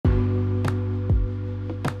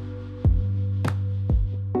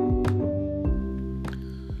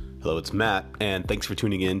Hello, it's Matt, and thanks for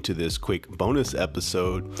tuning in to this quick bonus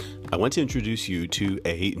episode. I want to introduce you to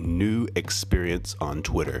a new experience on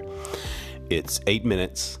Twitter. It's 8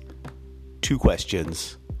 minutes, 2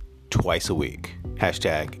 questions, twice a week.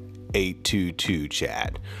 Hashtag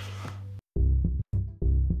 822chat.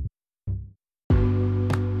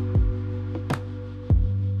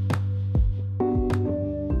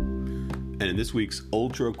 And in this week's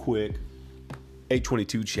ultra quick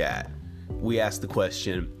 822 chat, we asked the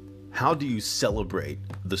question, how do you celebrate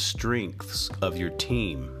the strengths of your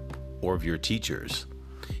team or of your teachers?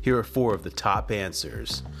 Here are 4 of the top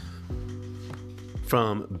answers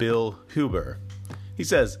from Bill Huber. He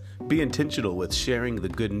says, be intentional with sharing the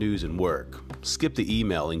good news in work. Skip the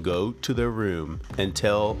email and go to their room and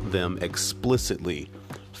tell them explicitly,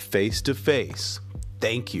 face to face,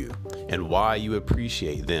 thank you and why you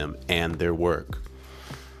appreciate them and their work.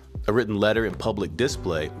 A written letter in public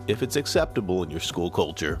display, if it's acceptable in your school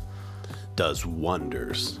culture, does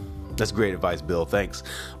wonders. That's great advice, Bill. Thanks.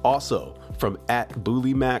 Also, from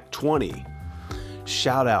 @BullyMac20,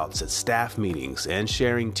 shout outs at staff meetings and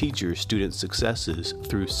sharing teacher-student successes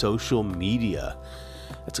through social media.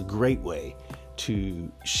 That's a great way to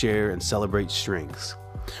share and celebrate strengths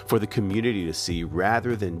for the community to see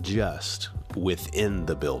rather than just within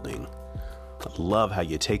the building. I love how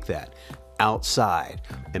you take that outside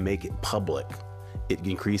and make it public. It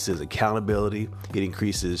increases accountability. It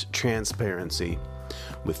increases transparency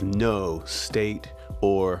with no state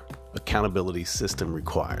or accountability system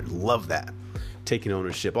required. Love that. Taking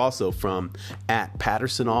ownership. Also from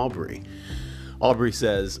 @PattersonAubrey. Aubrey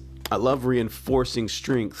says, I love reinforcing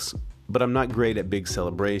strengths, but I'm not great at big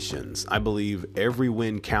celebrations. I believe every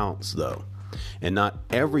win counts though, and not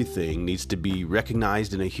everything needs to be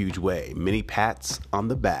recognized in a huge way. Many pats on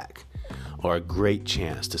the back are a great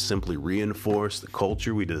chance to simply reinforce the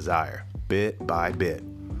culture we desire bit by bit,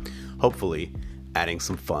 hopefully adding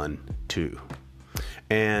some fun too.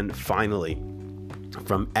 And finally,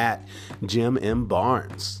 from @Jim M.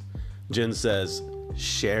 Barnes, Jen says,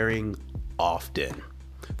 sharing often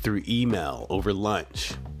through email, over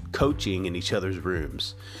lunch, coaching in each other's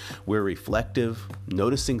rooms. We're reflective,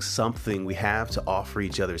 noticing something we have to offer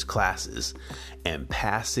each other's classes, and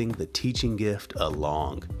passing the teaching gift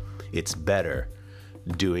along. It's better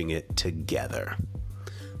doing it together.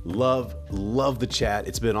 Love the chat.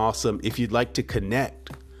 It's been awesome. If you'd like to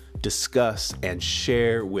connect, discuss, and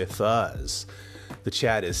share with us, the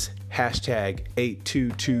chat is hashtag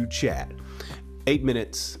 822chat. 8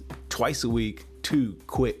 minutes, twice a week, 2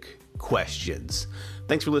 quick questions.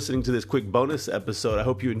 Thanks for listening to this quick bonus episode. I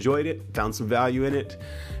hope you enjoyed it, found some value in it,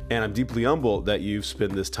 and I'm deeply humbled that you've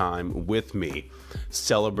spent this time with me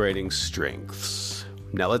celebrating strengths.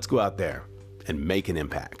 Now let's go out there and make an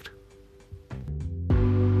impact.